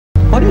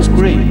what is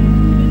greed?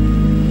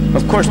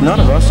 Of course, none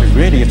of us are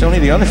greedy. It's only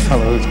the other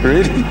fellow who's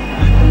greedy.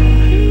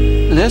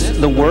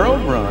 The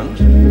world runs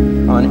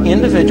on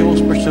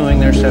individuals pursuing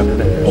their separate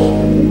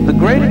interests. The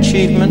great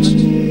achievements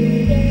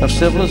of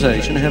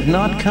civilization have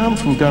not come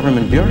from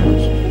government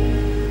bureaus.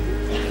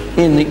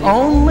 In the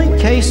only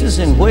cases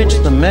in which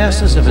the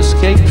masses have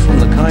escaped from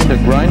the kind of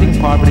grinding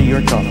poverty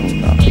you're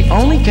talking about, the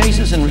only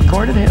cases in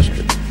recorded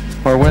history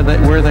are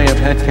where they have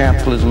had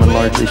capitalism and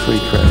largely free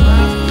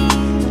trade.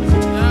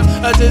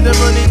 I take that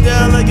money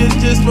down like it's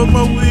just smoke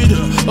my weed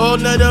up. All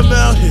night I'm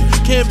out here,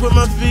 can't put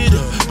my feet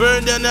up.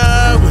 Burn down the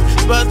highway,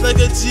 spots like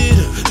a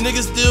cheetah.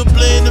 Niggas still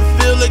playing the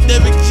field like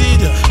Derek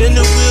Jeter. In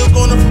the wheel,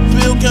 going off a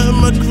pill,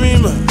 counting my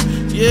creamer.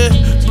 Yeah,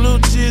 blue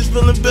cheese,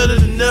 feeling better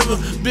than ever.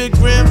 Big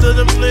grams of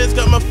them plans,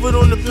 got my foot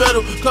on the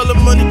pedal. Color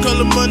money,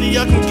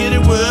 I can get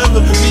it wherever.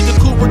 Need the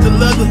coupe with the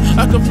leather,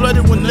 I can flood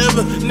it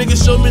whenever.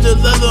 Niggas show me the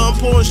leather, I'm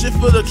pouring shit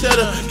for the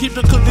cheddar. Keep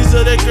the cookies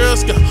of that Girl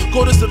Scout,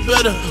 coldest or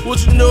better.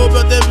 What you know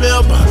about that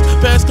mailbox?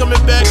 Pass coming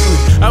back to me.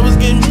 I was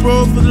getting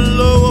pro for the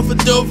low off a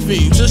dope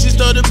fiend. So she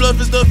started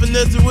bluffing, stuff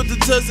finessing with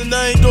the test, and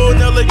I ain't going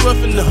out like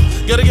roughing up.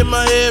 Gotta get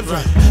my head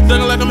right,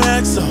 thugging like I'm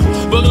hacksaw,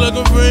 bugging like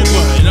a ring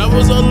white. I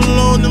was all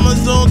alone in my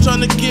zone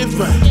trying to get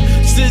right.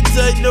 Sit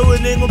tight, know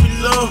it ain't gonna be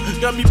long.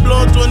 Got me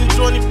blowing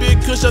 2020,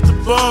 big kush out the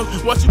bong.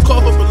 Watch you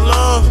cough up a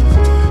lung,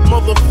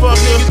 motherfucker.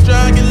 Niggas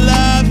trying to get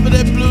live for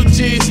that blue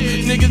cheese.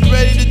 Niggas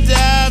ready to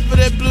die for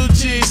that blue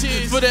cheese.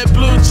 For that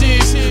blue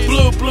cheese,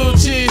 blue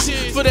cheese.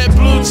 For that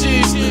blue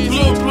cheese,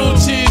 blue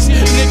cheese.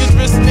 Niggas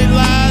risking their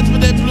lives for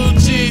that blue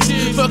cheese.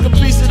 Fuck a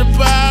piece of the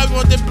pie,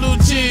 want that blue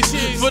cheese.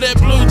 For that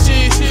blue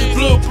cheese,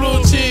 blue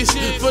cheese.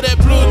 For that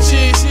blue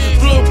cheese,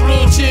 blue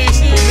cheese.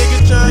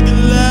 Niggas trying to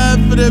get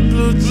live for that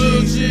blue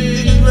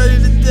cheese. Niggas ready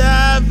to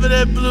die for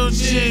that blue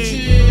cheese.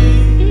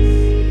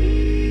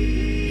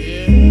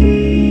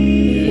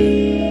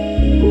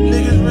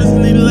 Niggas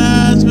risking their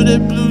lives for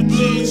that blue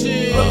cheese.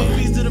 Fuck a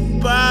piece of the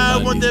pie,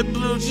 want that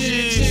blue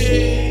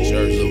cheese.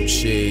 Blue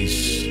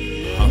cheese.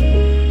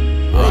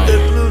 Want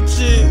that blue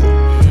cheese.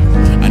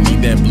 I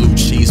need that blue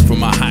cheese for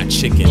my hot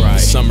chicken.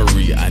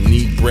 Summary, I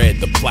need bread,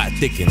 the plot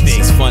thickens.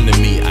 It's fun to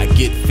me, I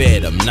get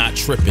fed, I'm not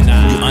tripping. You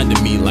under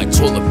me like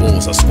toilet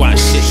bowls, I squash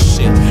shit.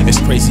 It's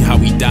crazy how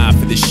we die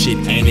for this shit,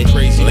 ain't it?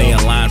 Crazy. Lay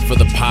in line for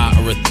the pie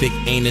or a thick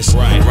anus.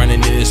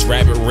 Running in this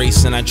rabbit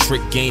race and I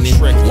trick gaining.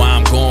 Why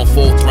I'm going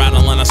full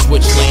throttle and I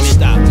switch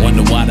laning.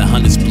 Wonder why the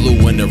hunt is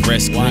blue and the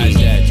rest green.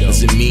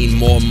 Does it mean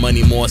more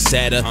money, more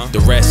sadder? The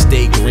rest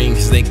stay green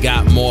cause they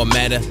got more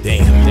matter.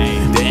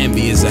 Damn. The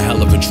envy is a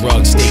hell of a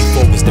drug. Stay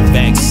focused, the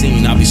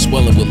vaccine. I'll be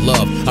swelling with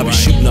love. I'll be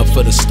shooting up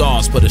for the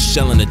stars, put a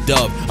shell in a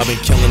dove. I've been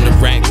killing the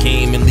rap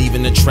game and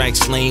leaving the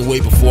tracks lane way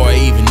before I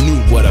even knew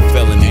what a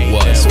felony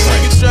was.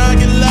 Niggas trying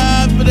to get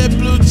live for that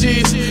blue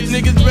cheese.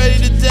 Niggas ready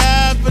to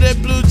die for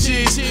that blue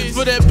cheese.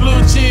 For that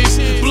blue cheese,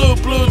 blue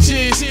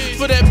cheese.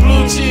 For that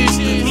blue cheese,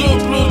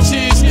 blue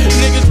cheese.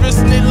 Niggas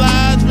risking their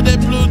lives for that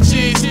blue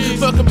cheese.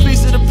 Fuck a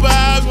piece of the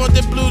pie, want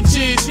that blue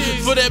cheese.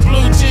 For that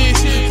blue cheese,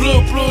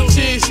 blue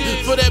cheese.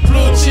 For that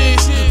blue cheese.